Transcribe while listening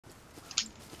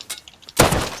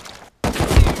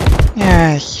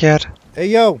Yeah, shit. Hey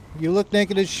yo, you look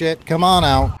naked as shit. Come on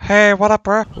out. Hey, what up,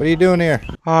 bro? What are you doing here?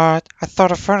 I saw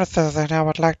the furnaces and I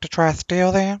would like to try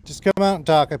steal them. Just come out and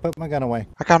talk. I put my gun away.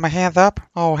 I got my hands up.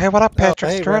 Oh, hey, what up, Oh,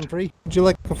 Patrick hey, Stewart? Renfrey. Would you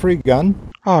like a free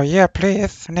gun? Oh, yeah,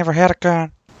 please. I never had a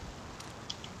gun.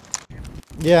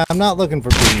 Yeah, I'm not looking for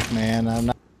beef, man. I'm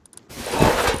not.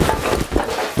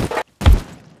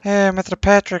 Hey, Mr.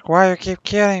 Patrick, why you keep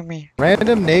killing me?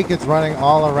 Random nakeds running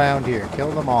all around here.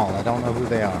 Kill them all. I don't know who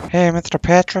they are. Hey, Mr.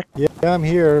 Patrick. Yeah, I'm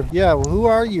here. Yeah, well, who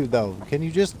are you though? Can you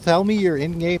just tell me your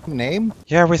in-game name?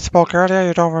 Yeah, we spoke earlier,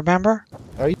 you don't remember?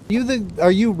 Are you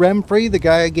Renfrey, the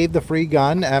guy I gave the free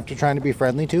gun after trying to be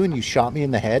friendly to and you shot me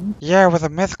in the head? Yeah, it was a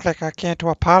misclick. I came to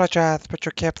apologize, but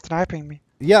you kept sniping me.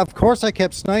 Yeah, of course I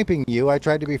kept sniping you. I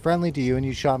tried to be friendly to you and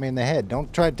you shot me in the head.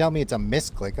 Don't try to tell me it's a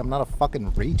misclick. I'm not a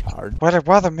fucking retard. Well, it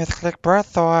was a misclick, bro,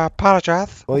 so I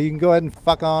apologize. Well, you can go ahead and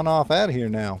fuck on off out of here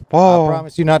now. Whoa. I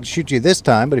promise you not to shoot you this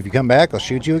time, but if you come back, I'll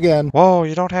shoot you again. Whoa,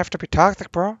 you don't have to be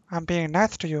toxic, bro. I'm being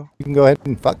nice to you. You can go ahead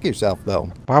and fuck yourself,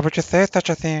 though. Why would you say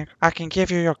such a thing? I can give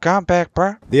you your gun back,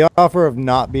 bro. The offer of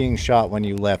not being shot when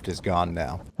you left is gone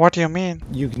now. What do you mean?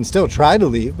 You can still try to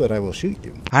leave, but I will shoot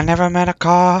you. I never meant to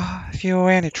cause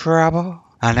you any trouble.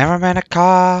 I never meant to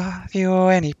cause you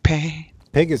any pain.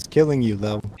 Pig is killing you,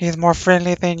 though. He's more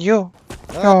friendly than you.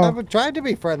 Yo. I tried to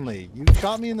be friendly. You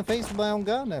shot me in the face with my own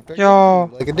gun after I Yo.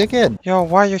 killed you, like a dickhead. Yo,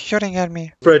 why are you shooting at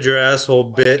me? Spread your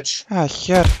asshole, bitch. Oh,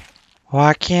 shit.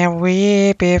 Why can't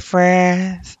we be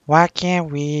friends? Why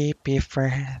can't we be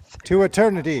friends? To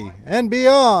eternity and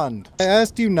beyond. I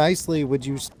asked you nicely, would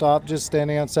you stop just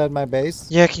standing outside my base?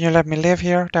 Yeah, can you let me live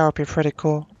here? That would be pretty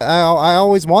cool. I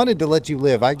always wanted to let you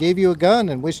live. I gave you a gun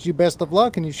and wished you best of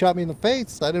luck and you shot me in the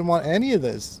face. I didn't want any of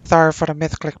this. Sorry for the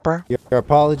misclick, bro. Your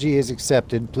apology is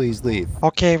accepted. Please leave.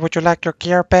 Okay, would you like your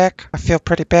gear back? I feel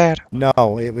pretty bad. No,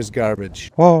 it was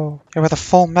garbage. Whoa, it was a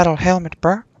full metal helmet,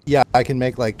 bro. Yeah, I can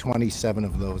make like 27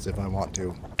 of those if I want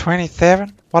to.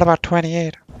 27? What about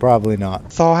 28? Probably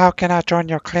not. So how can I join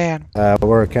your clan?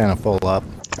 We're kind of full up.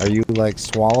 Are you like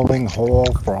swallowing whole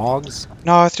frogs?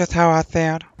 No, it's just how I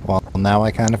sound. Well, now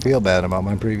I kind of feel bad about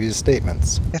my previous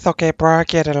statements. It's okay, bro. I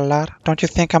get it a lot. Don't you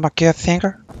think I'm a good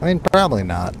singer? I mean, probably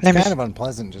not. It's Let me kind of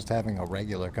unpleasant just having a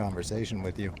regular conversation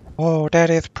with you. Oh,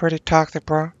 that is pretty toxic,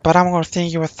 bro. But I'm gonna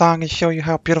sing you a song and show you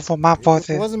how beautiful my voice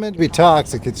It is. wasn't meant to be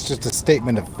toxic, it's just a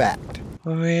statement of fact.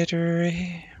 We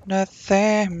dream the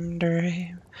same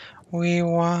dream. We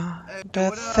want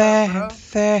the same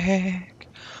thing.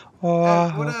 Whoa,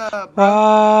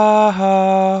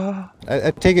 whoa.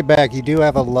 I take it back, you do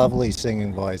have a lovely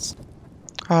singing voice.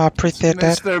 I appreciate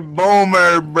that. Mr.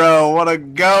 Boomer, bro, what a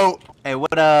goat! Hey,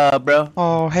 what up, bro?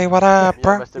 Oh, hey, what up,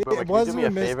 bro? Mr. Boomer, It can you do wasn't me a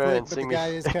a favor misclick, and but the sing guy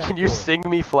me? is kinda Can you cool. sing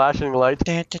me flashing lights?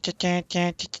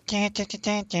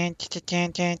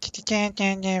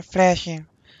 Flashing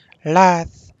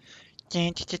lights.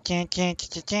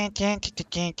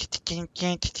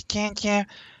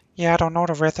 Yeah, I don't know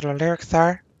the rest of the lyrics,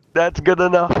 sorry. That's good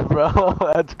enough, bro.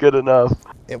 That's good enough.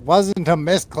 It wasn't a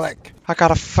misclick. I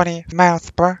got a funny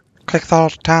mouth, bro. Clicks all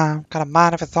the time. Got a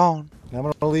mind of its own. I'm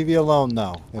gonna leave you alone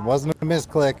though. It wasn't a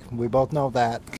misclick, we both know that.